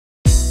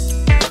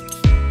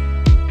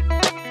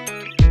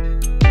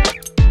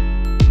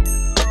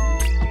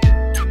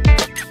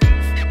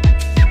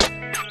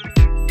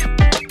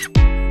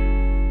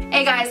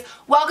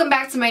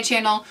my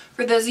channel.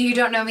 For those of you who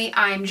don't know me,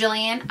 I'm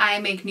Jillian. I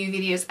make new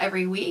videos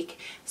every week.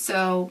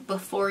 So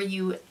before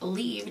you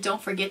leave,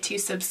 don't forget to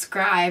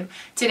subscribe.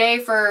 Today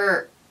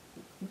for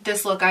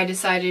this look, I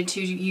decided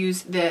to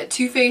use the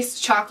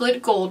TooFaced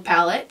Chocolate Gold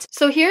palette.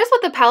 So here's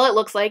what the palette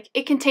looks like.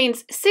 It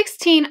contains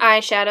 16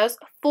 eyeshadows,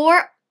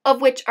 4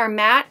 of which are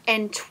matte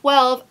and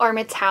 12 are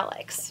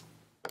metallics.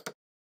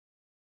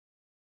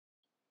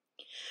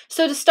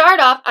 So to start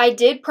off, I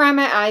did prime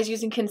my eyes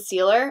using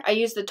concealer. I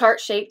used the Tarte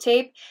Shape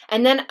Tape,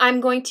 and then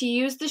I'm going to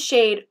use the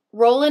shade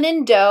Rollin'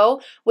 in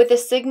Dough with a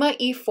Sigma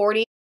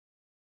E40,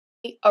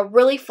 a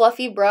really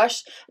fluffy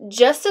brush,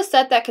 just to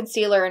set that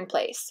concealer in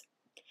place.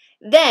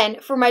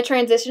 Then, for my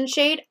transition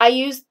shade, I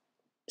used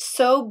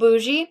So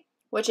Bougie,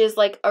 which is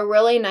like a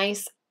really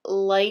nice,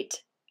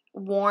 light,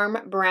 warm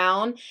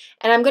brown.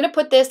 And I'm going to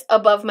put this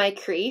above my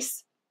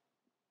crease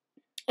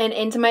and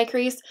into my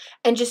crease.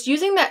 And just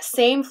using that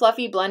same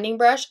fluffy blending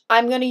brush,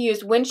 I'm going to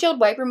use windshield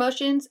wiper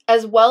motions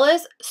as well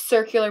as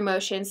circular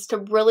motions to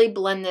really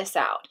blend this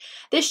out.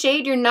 This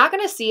shade, you're not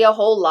going to see a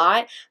whole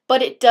lot,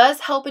 but it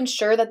does help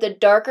ensure that the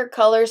darker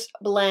colors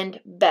blend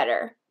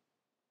better.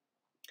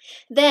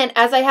 Then,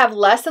 as I have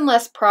less and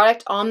less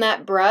product on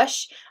that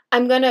brush,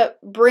 I'm going to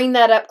bring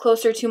that up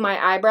closer to my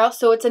eyebrow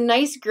so it's a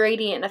nice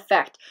gradient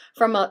effect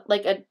from a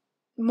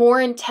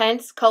more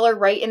intense color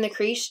right in the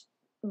crease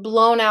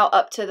blown out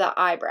up to the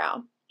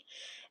eyebrow.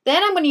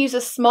 Then I'm going to use a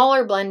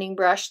smaller blending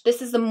brush.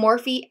 This is the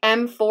Morphe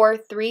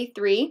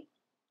M433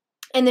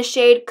 in the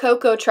shade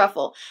Cocoa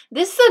Truffle.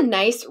 This is a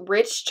nice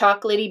rich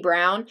chocolatey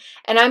brown,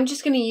 and I'm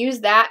just going to use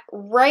that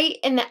right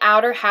in the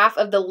outer half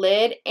of the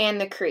lid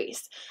and the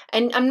crease.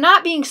 And I'm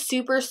not being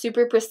super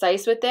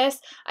precise with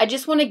this. I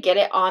just want to get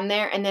it on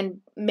there and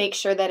then make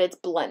sure that it's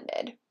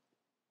blended.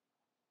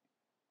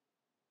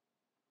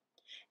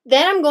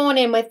 Then I'm going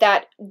in with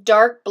that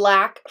dark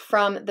black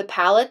from the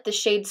palette. The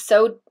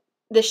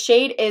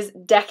shade is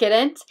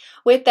Decadent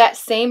with that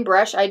same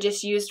brush I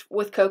just used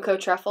with Cocoa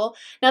Truffle.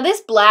 Now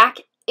this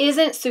black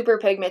isn't super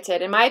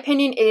pigmented. In my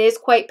opinion, it is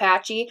quite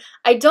patchy.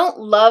 I don't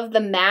love the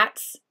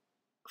mattes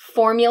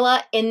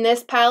formula in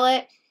this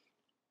palette,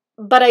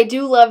 but I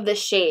do love the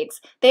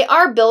shades. They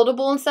are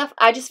buildable and stuff.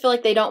 I just feel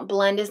like they don't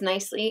blend as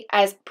nicely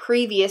as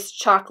previous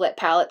chocolate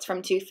palettes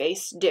from Too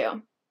Faced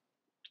do.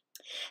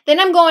 Then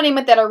I'm going in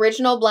with that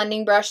original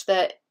blending brush,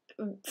 the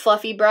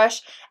fluffy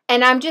brush,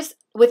 and I'm just,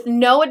 with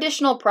no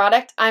additional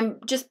product, I'm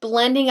just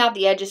blending out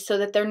the edges so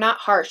that they're not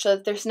harsh, so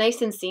that they're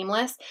nice and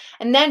seamless.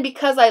 And then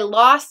because I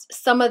lost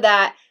some of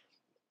that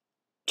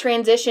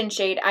transition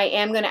shade, I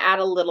am going to add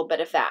a little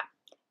bit of that.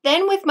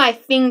 Then with my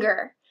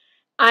finger,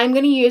 I'm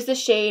going to use the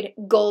shade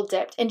Gold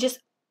Dipped and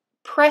just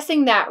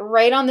pressing that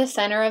right on the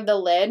center of the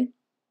lid.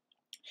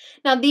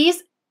 Now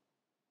these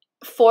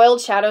foiled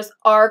shadows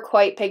are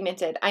quite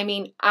pigmented. I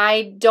mean,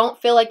 I don't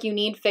feel like you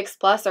need Fix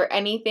Plus or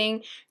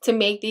anything to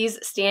make these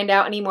stand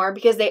out anymore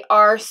because they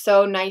are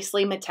so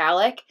nicely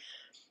metallic.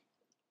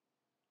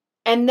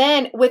 And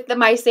then with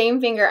my same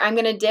finger, I'm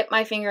going to dip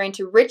my finger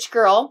into Rich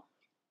Girl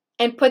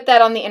and put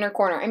that on the inner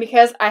corner. And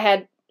because I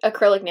had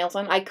acrylic nails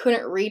on, I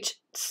couldn't reach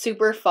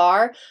super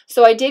far.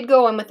 So I did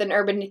go in with an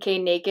Urban Decay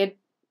Naked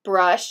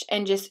brush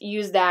and just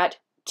use that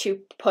to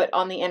put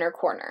on the inner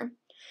corner.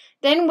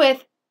 Then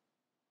with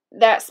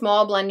that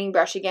small blending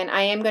brush again,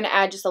 I am going to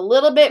add just a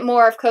little bit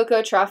more of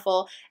Cocoa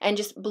Truffle and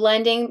just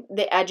blending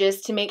the edges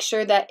to make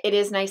sure that it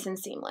is nice and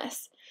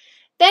seamless.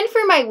 Then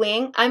for my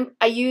wing,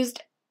 I used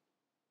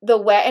the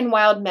Wet n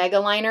Wild Mega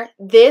Liner.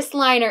 This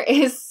liner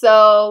is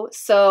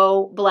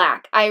so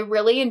black. I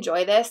really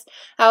enjoy this.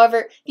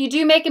 However, if you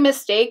do make a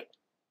mistake,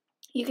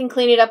 you can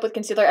clean it up with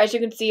concealer. As you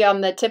can see on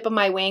the tip of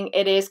my wing,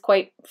 it is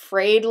quite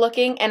frayed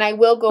looking, and I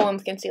will go in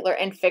with concealer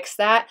and fix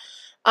that.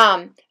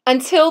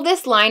 Until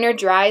this liner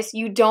dries,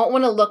 you don't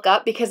want to look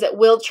up because it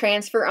will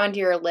transfer onto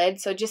your lid,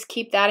 so just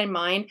keep that in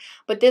mind.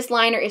 But this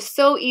liner is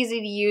so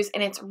easy to use,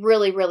 and it's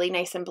really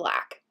nice and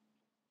black.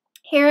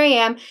 Here I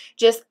am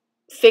just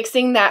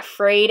fixing that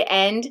frayed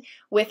end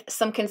with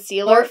some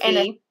concealer and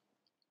a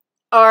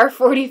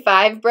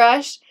R45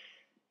 brush.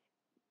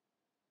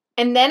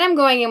 And then I'm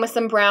going in with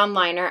some brown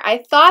liner. I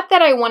thought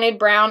that I wanted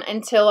brown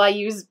until I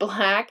used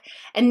black.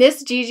 And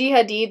this Gigi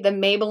Hadid, the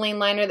Maybelline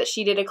liner that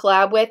she did a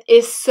collab with,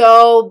 is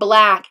so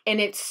black and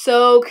it's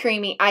so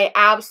creamy. I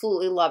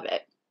absolutely love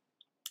it.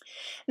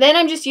 Then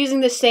I'm just using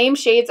the same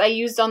shades I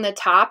used on the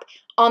top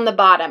on the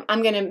bottom.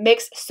 I'm going to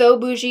mix So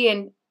Bougie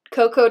and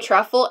Cocoa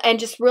Truffle and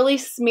just really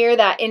smear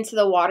that into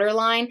the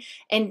waterline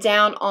and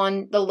down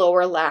on the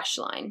lower lash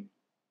line.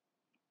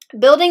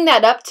 Building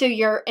that up to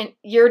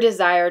your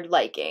desired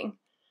liking.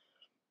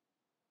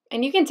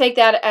 And you can take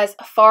that as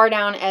far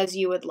down as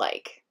you would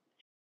like.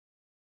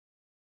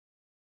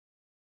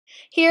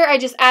 Here I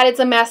just added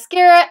some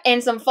mascara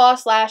and some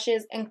false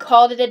lashes and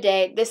called it a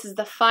day. This is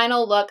the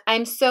final look.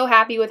 I'm so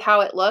happy with how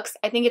it looks.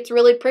 I think it's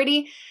really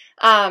pretty.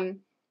 I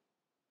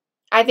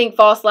think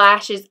false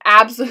lashes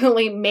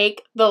absolutely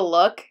make the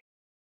look.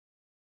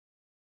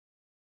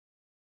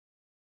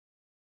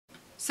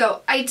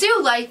 So I do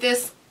like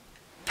this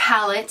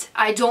palette.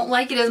 I don't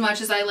like it as much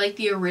as I like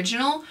the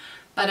original,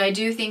 but I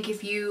do think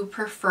if you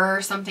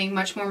prefer something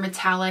much more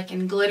metallic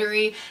and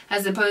glittery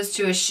as opposed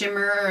to a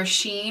shimmer or a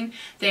sheen,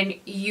 then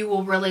you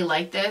will really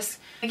like this.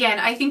 Again,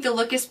 I think the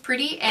look is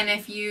pretty, and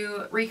if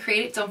you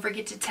recreate it, don't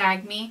forget to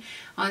tag me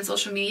on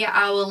social media.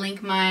 I will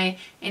link my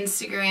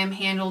Instagram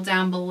handle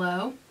down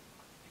below.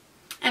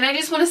 And I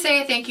just want to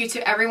say a thank you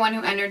to everyone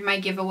who entered my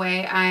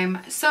giveaway. I'm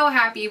so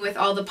happy with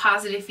all the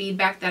positive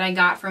feedback that I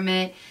got from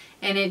it,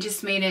 and it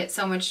just made it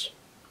so much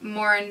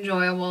more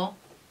enjoyable.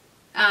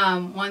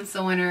 Once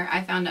the winner,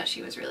 I found out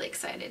she was really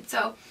excited.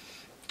 So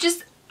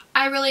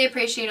I really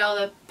appreciate all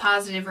the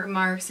positive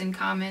remarks and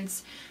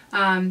comments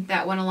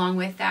that went along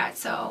with that.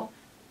 So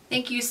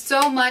thank you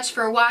so much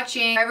for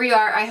watching. Wherever you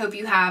are, I hope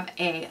you have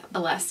a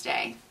blessed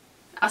day.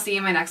 I'll see you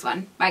in my next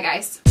one. Bye,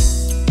 guys.